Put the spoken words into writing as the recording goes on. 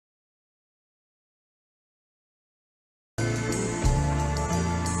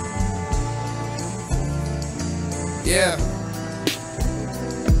Yeah.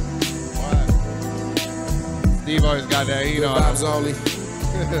 Steve always got that heat on. Vibes only.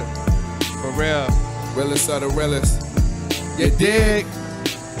 For real. Realest of the realest. You dig?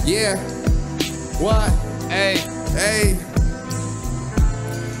 Yeah. What? Hey. Hey.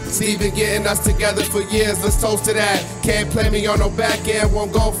 Steve been getting us together for years, let's toast to that. Can't play me on no back end,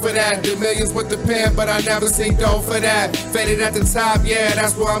 won't go for that. The millions with the pen, but I never seen dough for that. Faded at the top, yeah,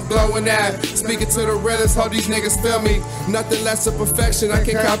 that's where I'm glowing at. Speaking to the realest, hope these niggas feel me. Nothing less of perfection, I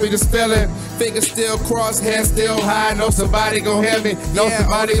can't copy this feeling. Fingers still crossed, hands still high, know somebody gon' hear me. Know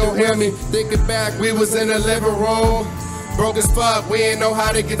somebody gon' hear me. Thinking back, we was in the living room. Broke as fuck, we ain't know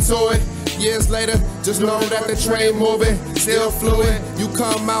how to get to it. Years later, just know that the train moving, still fluid. You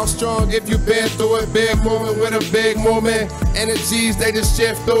come out strong if you been through it. Big movement with a big movement. Energies, they just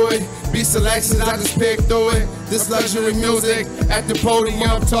shift through it. Be selections, I just pick through it. This luxury music, at the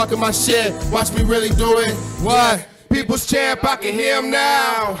podium, talking my shit. Watch me really do it. What? People's champ, I can hear him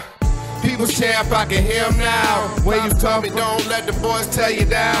now. People's champ, I can hear him now. When you told me don't let the boys tear you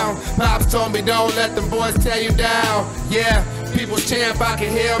down. Pops told me don't let them boys tear you down. Yeah, people's champ, I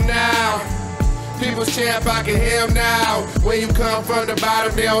can hear him now. People's champ, I can hear him now. When you come from the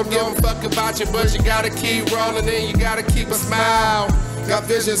bottom, they don't give a fuck about you, but you gotta keep rolling and you gotta keep a smile. Got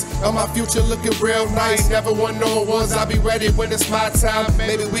visions of my future looking real nice. Never won no awards, I'll be ready when it's my time.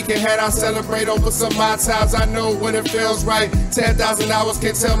 Maybe we can head out, celebrate over some my times. I know when it feels right. 10,000 hours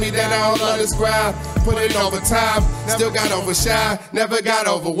can tell me that I don't love this grind. Put in overtime, still got overshine. Never got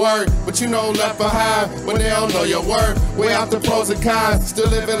overworked, but you know left behind. When they don't know your worth, weigh out the pros and cons. Still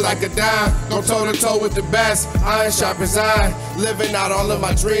living like a dime, go toe to toe with the best. Iron sharp as iron, living out all of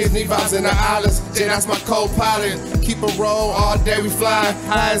my dreams. Need vibes in the islands, Jay, that's my co-pilot. Keep a roll, all day we fly.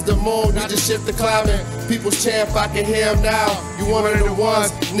 High as the moon, we just shift the climate. People's champ, I can hear him now. You one of the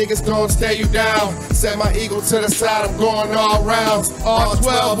ones, niggas gon' stay you down. Set my ego to the side, I'm going all rounds. All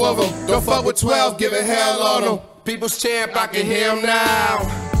 12 of them, don't fuck with 12, giving hell on them. People's champ, I can hear him now.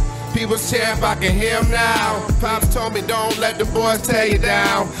 People's champ, I can hear him now. Pops told me don't let the boys tear you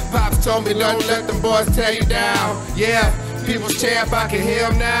down. Pops told me don't let them boys tear you down. Yeah, people's champ, I can hear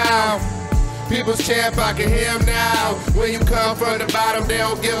him now. People's champ, I can hear him now. When you come from the bottom, they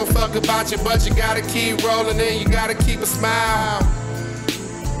don't give a fuck about you, but you gotta keep rolling and you gotta keep a smile.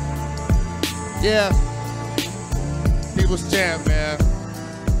 Yeah. People's champ, man.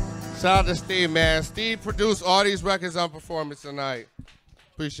 Shout out to Steve, man. Steve produced all these records on performance tonight.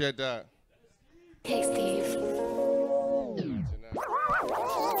 Appreciate that. Hey, Steve.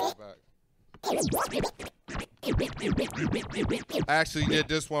 I actually did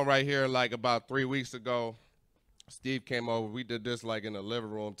this one right here like about 3 weeks ago. Steve came over. We did this like in the living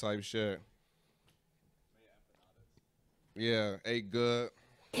room type shit. Yeah, ate good.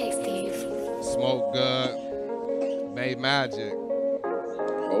 Hey, Steve. Smoked good. Made magic.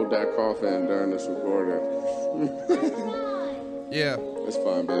 Hold that cough in during this recording. Yeah. It's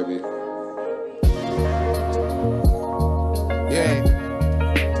fine, baby. Yeah.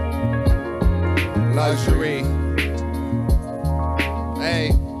 Luxury.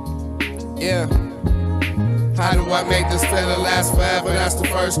 Hey. Yeah. How do I make this feeling last forever? That's the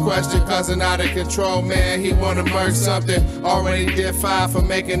first question. Cousin out of control, man, he wanna merge something. Already did 5 for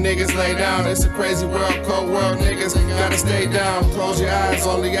making niggas lay down. It's a crazy world, cold world, niggas gotta stay down. Close your eyes,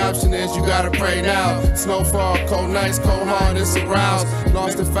 only option is you gotta pray now. Snowfall, cold nights, cold heart, it's aroused.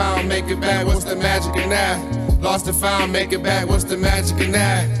 Lost and found, make it back, what's the magic in that? Lost and found, make it back, what's the magic in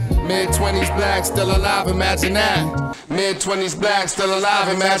that? Mid-20s black, still alive, imagine that. Mid-20s black, still alive,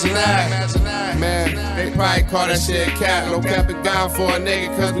 imagine that. Man, they probably call that shit cap. No cap it down for a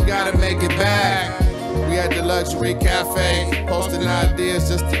nigga, cause we gotta make it back. We at the Luxury Cafe, posting ideas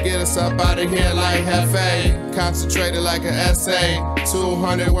just to get us up out of here like Hefe. Concentrated like an essay,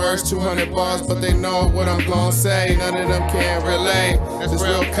 200 words, 200 bars, but they know what I'm gonna say. None of them can relate, it's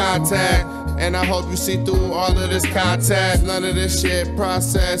real contact. And I hope you see through all of this contact. None of this shit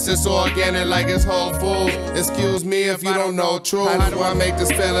processed, it's organic like it's Whole Foods. Excuse me if you don't know truth. How do I make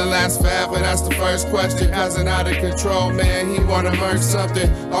this feeling last forever? That's the first question. Cousin out of control, man, he wanna merge something.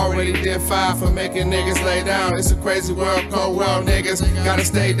 Already did 5 for making niggas lay down. It's a crazy world, cold world, niggas gotta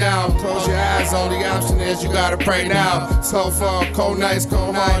stay down. Close your eyes, only option is you gotta pray now. So far, cold nights,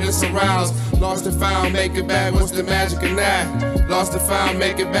 cold heart, it's aroused. Lost and found, make it back, what's the magic in that? Lost and found,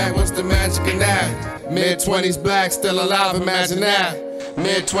 make it back, what's the magic in that? Mid-20s black, still alive, imagine that.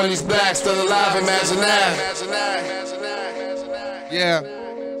 Mid-20s black, still alive, imagine that. Yeah.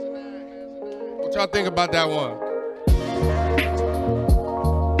 What y'all think about that one?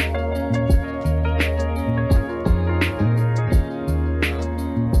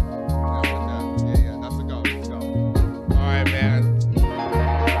 Yeah, that's a go. Let's go.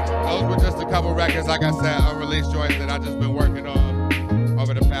 like I said, unreleased joints that I've just been working on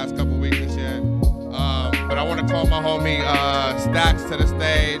over the past couple weeks and shit. But I want to call my homie Stacks to the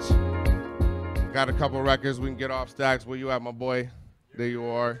stage. Got a couple records we can get off. Stacks, where you at, my boy? There you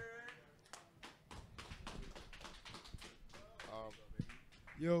are.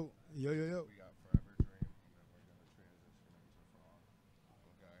 Yo. We got Forever Dream, and then we're gonna transition into Fraud.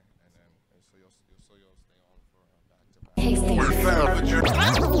 Okay, and then so you'll stay on for back to back. Tasty. We Forever Dream.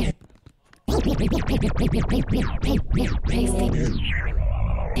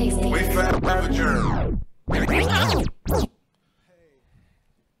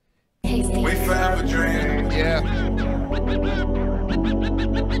 Tasty. We Forever Dream. Yeah.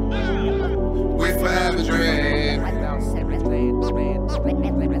 We Forever Dream.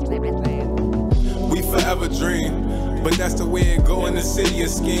 We forever dream, but that's the way it go in the city of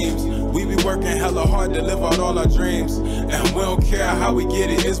schemes. We be working hella hard to live out all our dreams, and we don't care how we get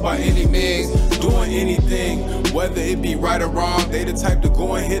it, it's by any means. Doing anything, whether it be right or wrong. They the type to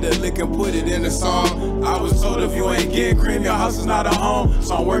go and hit a lick and put it in a song. I was told if you ain't getting cream, your house is not a home.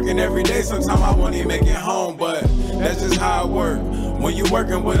 So I'm working every day, sometimes I won't even make it home, but that's just how it work. When you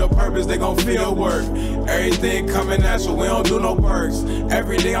working with a purpose, they gon' feel work. Everything coming natural, we don't do no perks.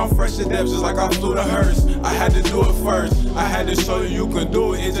 Every day I'm fresh to death, just like I flew to hearse. I had to do it first. I had to show you can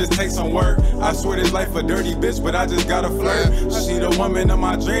do it, it just takes some work. I swear this life a dirty bitch, but I just gotta flirt. She the woman of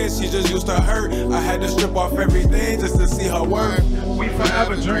my dreams, she just used to hurt. I had to strip off everything just to see her work. We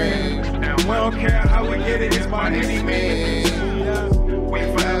forever dream, and we don't care how we get it, it's by any means. We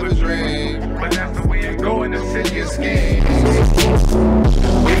forever dream, but that's the way it go in the city of schemes.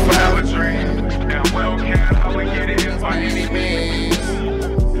 We forever dream, and we don't care how we get it, it's by any means.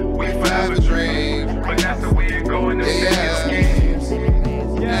 We forever dream, but that's the way it go in the city of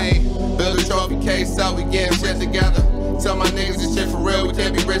schemes. Hey, build a trophy case up, we getting shit together. Tell my niggas this shit for real, we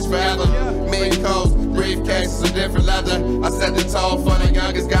can't be rich forever. Million coats, briefcases of different leather. I set the tone for the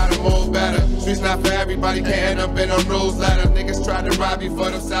youngest, gotta move better. Streets not for everybody, can't end up in a newsletter. Niggas tried to rob you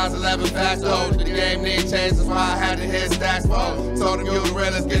for them size 11 fast loads. The game need change, that's why I had to hit stats for. Told them you the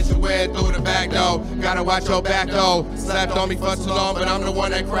realest, get your way through the back door. Gotta watch your back though. Slept on me for too long, but I'm the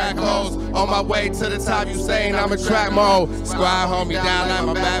one that crack holes. On my way to the top, you saying I'm a track mode. Squad hold me down like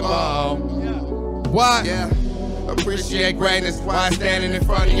my backbone. What? Yeah. Appreciate greatness, why I'm standing in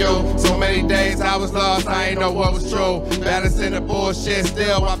front of you. So many days I was lost, I ain't know what was true. Balancing the bullshit,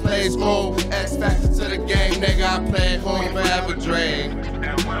 still I play smooth. X factor to the game, nigga, I play it home forever dream.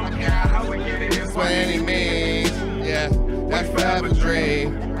 And we don't care how we get it, it's For any means, yeah, that's forever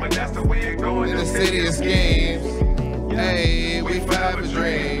dream. but that's the way it go In the city of schemes, hey, we forever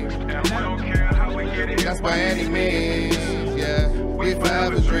dream. And we don't care how we get it, That's by any means, yeah, we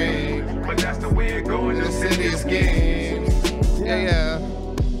forever dream. but that's the way it go In the city of schemes, yeah,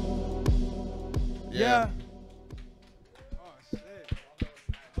 Yeah. Oh shit.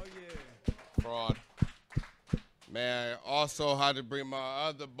 Oh yeah. Fraud. Man, also had to bring my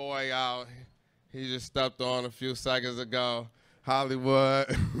other boy out. He just stepped on a few seconds ago.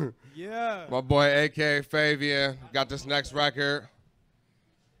 Hollywood. Yeah. My boy AK Fabian got this next record.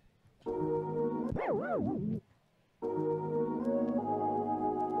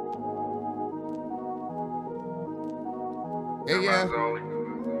 yeah.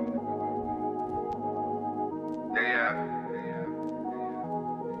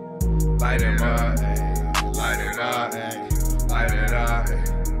 Light it up, light it up, light it up,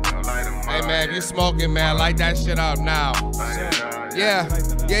 light it up. Hey man, if you smoking, man, light that shit up now. Yeah,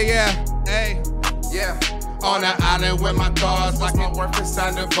 hey, yeah. On the island with my dogs, like my worth is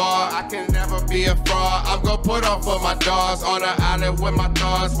under bar. I can never be a fraud. I'm gon' put on for my dogs. On the island with my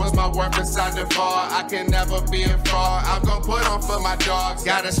dogs, what's my worth inside the bar? I can never be a fraud. I'm gon' put on for my dogs.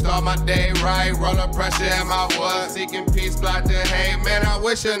 Gotta start my day right, roll up pressure in my wood. Seeking peace, block the hate, man, I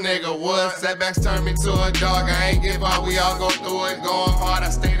wish a nigga would. Setbacks turn me to a dog, I ain't give up, we all go through it. Going hard, I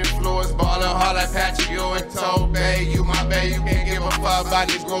stayed influenced, ballin' hard like Patrick Ewing. Told bae, you my bae, you can't give a fuck about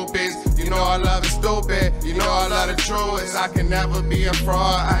these groupies. You know I love is stupid, you know I love the truest. I can never be a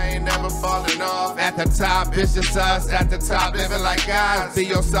fraud, I ain't never falling off. At the top, bitch, it's us. At the top, living like guys. Be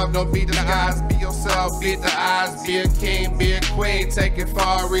yourself, don't be disguised. Be yourself, beat the odds. Be a king, be a queen. Take it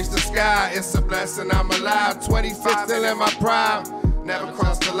far, reach the sky. It's a blessing, I'm alive. 26, still in my prime. Never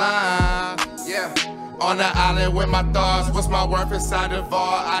crossed the line, yeah. On the island with my thoughts, what's my worth inside the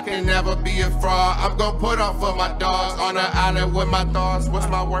vault? I can never be a fraud. I'm gon' put on for my dogs. On the island with my thoughts, what's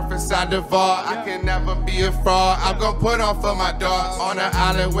my worth inside the vault? I can never be a fraud. I'm gon' put on for my dogs. On the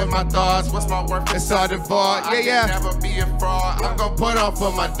island with my thoughts, what's my worth inside the vault? I can never be a fraud. I'm gon' put on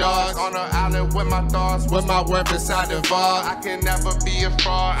for my dogs. On the island with my thoughts, what's my worth inside the vault? I can never be a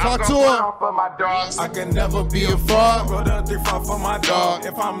fraud. I'm gon' put on for my dogs. I can never be a fraud. Roll the 3-5 for my dog.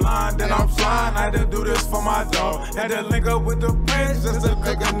 If I'm lying, then I'm flying. I had to do this for my dog. Had to link up with the prince just to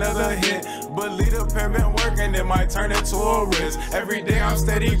cook another hit. Believe the pen been working, it might turn into a risk. Every day I'm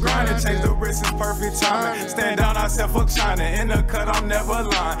steady grinding, change the wrist, it's perfect timing. Stand down, I said fuck China. In the cut, I'm never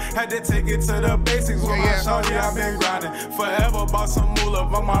lying. Had to take it to the basics with my shorty, I've been grinding. Forever bought some moolah,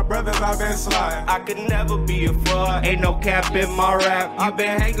 but my brothers, I've been sliding. I could never be a fraud, ain't no cap in my rap. You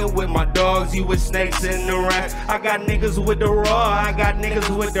been hanging with my dogs, you with snakes in the racks. I got niggas with the raw, I got niggas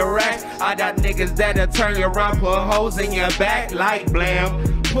with the racks. I got niggas that'll turn you around, put holes in your back like blam.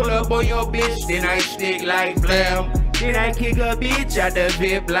 Pull up on your bitch, then I stick like blam. Then I kick a bitch out the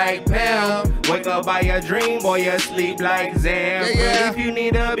VIP like Pam. Wake up by your dream, boy, you sleep like Zam. But if you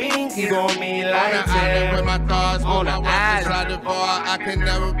need a bean, keep on me like Zam. With my thoughts, on the island inside the vault, I can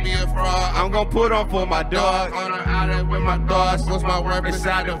never be a fraud. I'm gon' put on for my dog. On the island with my thoughts, what's my worth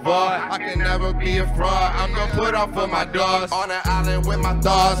inside the vault? I can never be a fraud. I'm gon' put on for my dogs. On the island with my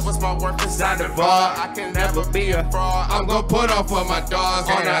thoughts, what's my worth inside the vault? I can never be a fraud. I'm gon' put on for my dogs.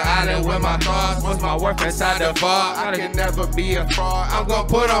 On the island with my thoughts, what's my worth inside the vault? I can never be a fraud. I'm gon'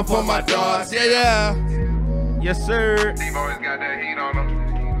 put on for my dogs. Yeah. Yes, sir. Steve always got that heat on him.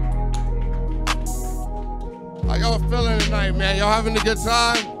 How y'all feeling tonight, man? Y'all having a good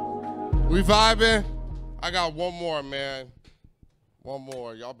time? We vibing? I got one more, man. One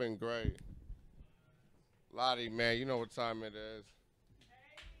more. Y'all been great. Lottie, man, you know what time it is.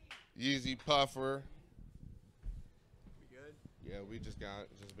 Yeezy Puffer. We good? Yeah, we just got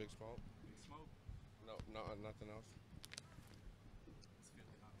Big Smoke. Big Smoke? No, nothing else.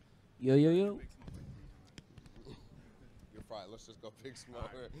 Yo. You're right. Let's just go Big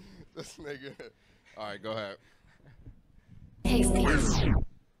Smoke. Right. This nigga. All right, go ahead. Hey, Steve.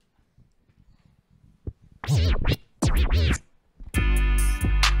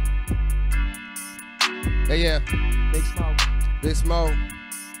 Yeah. Big Smoke. Big Smoke.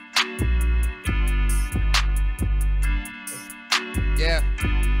 Yeah.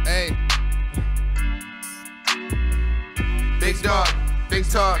 Hey. Big dog, big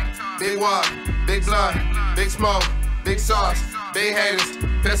talk, big walk, big blood, big smoke, big sauce, big haters,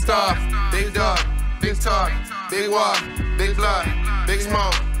 pissed off, big dog, big talk, big walk, big blood, big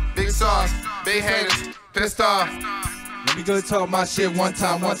smoke, big sauce, big haters, pissed off. Let me go talk my shit one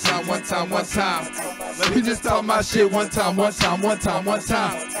time. Let me just talk my shit one time. Let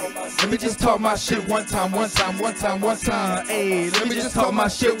me just talk my shit one time. Hey, let me just talk my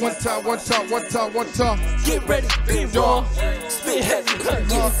shit one time. Get ready, big dog. Spit heavy,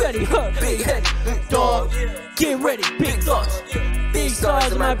 get fatty, big head, dog. Get ready, big thoughts. Big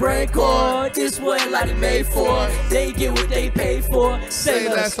stars in my brain core. This what Lottie made for. They get what they pay for. Say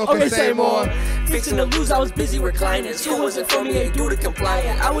less, okay, say more. Fixing to lose, I was busy reclining. School wasn't for me, ain't due to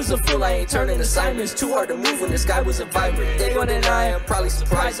compliant. I was a fool, I ain't turning assignments. Too hard to move when the sky wasn't vibrant. They gonna deny, I'm probably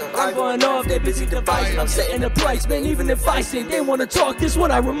surprised them. I'm going off, they busy devising. I'm setting the price, man, even if I say they wanna talk, this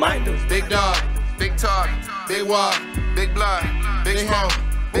what I remind them. Big dog, big talk, big walk, big blood, big smoke,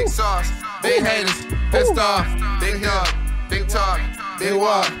 big sauce, big haters, pissed off, big dog, big talk, big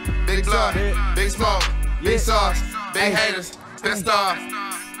walk, big blood, big smoke, big sauce, big haters, pissed off.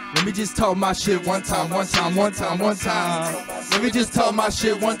 Let me just talk my shit one time. Let me just talk my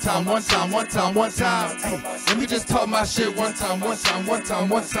shit one time. Let me just talk my shit one time. Let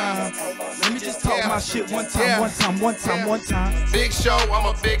me just talk my shit one time. Big show, I'm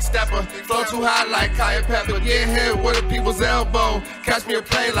a big stepper. Flow too high like Kaya Pepper. Get hit with a people's elbow. Catch me a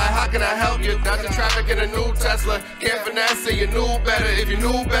play like how can I help you? Dodging traffic in a new Tesla. Can't finesse it, you knew better. If you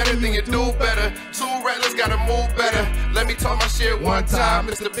knew better, then you do better. Too reckless, gotta move better. Let me talk my shit one time.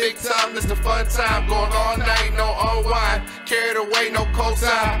 It's the big time, it's the fun time. Going all night, no unwind. Carried away, no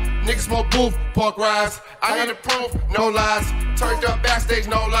cosign. Niggas smoke booth, pork rinds. I got the proof, no lies. Turned up backstage,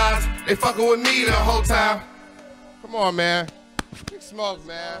 no lies. They fucking with me the whole time. Come on, man. Big Smoke,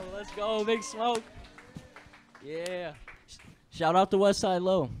 man. Oh, let's go, Big Smoke. Yeah. Shout out to Westside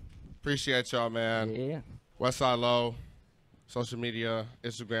Low. Appreciate y'all, man. Yeah. Westside Low. Social media,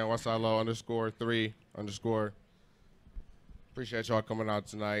 Instagram, Westside Low _3_. Appreciate y'all coming out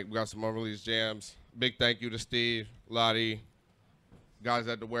tonight. We got some unreleased jams. Big thank you to Steve, Lottie, guys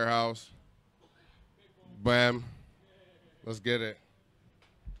at the warehouse. Bam. Let's get it.